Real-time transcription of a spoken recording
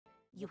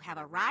You have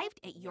arrived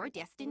at your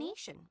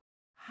destination.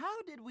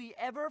 How did we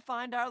ever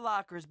find our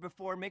lockers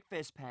before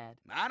McFistpad?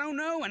 I don't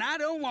know, and I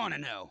don't want to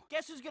know.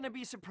 Guess who's gonna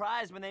be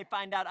surprised when they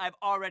find out I've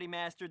already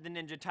mastered the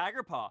Ninja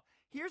Tiger Paw?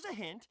 Here's a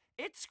hint.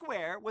 It's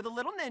square with a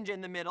little ninja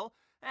in the middle,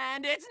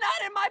 and it's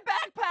not in my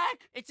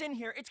backpack! It's in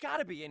here. It's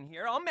gotta be in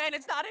here. Oh man,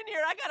 it's not in here.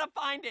 I gotta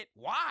find it.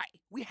 Why?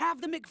 We have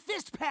the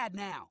McFistpad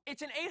now.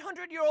 It's an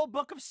 800-year-old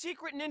book of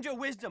secret ninja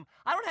wisdom.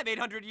 I don't have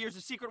 800 years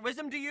of secret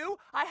wisdom, do you?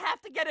 I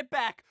have to get it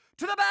back.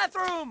 To the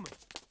bathroom!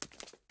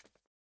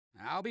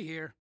 I'll be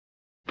here.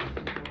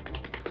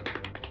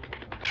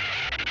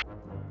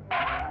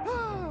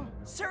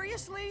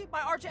 Seriously? My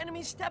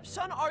arch-enemy's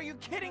stepson? Are you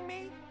kidding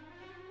me?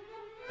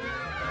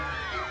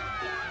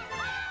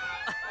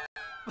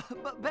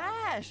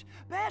 Bash!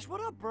 Bash, what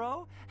up,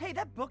 bro? Hey,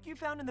 that book you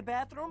found in the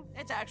bathroom?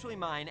 It's actually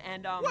mine,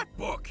 and, What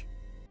book?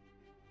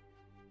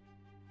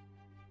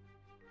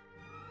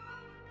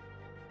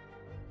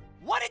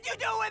 What did you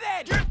do with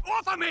it? Get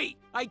off of me!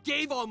 I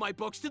gave all my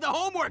books to the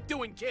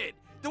homework-doing kid.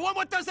 The one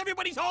what does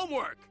everybody's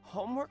homework.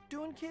 Homework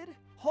doing kid?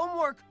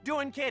 Homework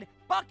doing kid.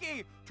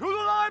 Bucky, to the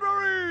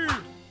library!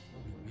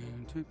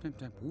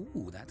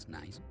 Ooh, that's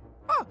nice.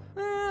 Oh,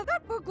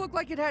 that book looked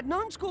like it had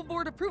non-school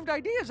board approved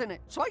ideas in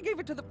it, so I gave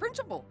it to the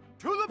principal.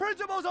 To the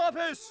principal's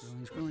office!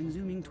 Scrolling,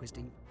 zooming,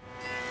 twisting.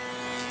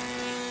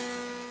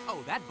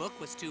 Oh, that book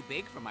was too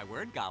big for my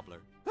word gobbler.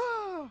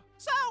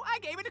 So I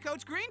gave it to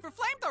Coach Green for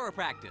flamethrower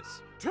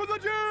practice. To the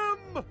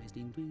gym!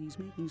 Twisting, please,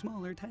 making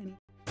smaller, tiny.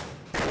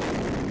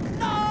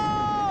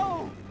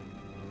 No!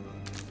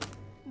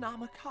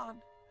 Nomicon,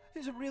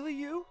 is it really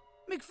you?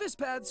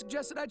 McFistpad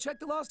suggested I check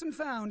the lost and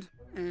found.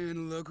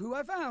 And look who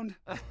I found.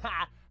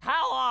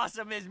 How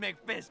awesome is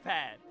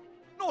McFistpad?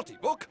 Naughty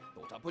book.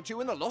 Thought I'd put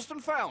you in the lost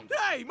and found.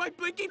 Hey, my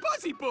Blinky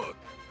Buzzy book!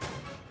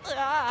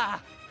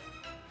 Ah!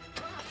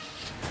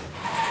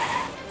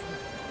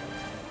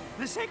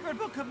 The Sacred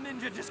Book of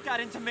Ninja just got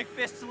into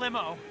McFist's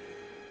limo.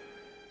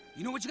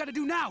 You know what you gotta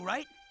do now,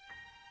 right?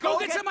 Go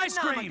get some the ice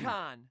cream!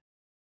 Nomicon.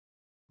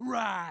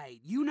 Right,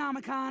 you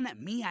Nomicon,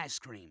 me ice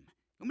cream.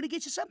 Want me to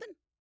get you something?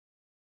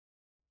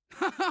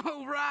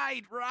 Oh,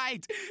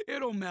 right.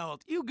 It'll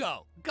melt. You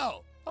go.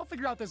 I'll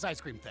figure out this ice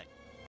cream thing.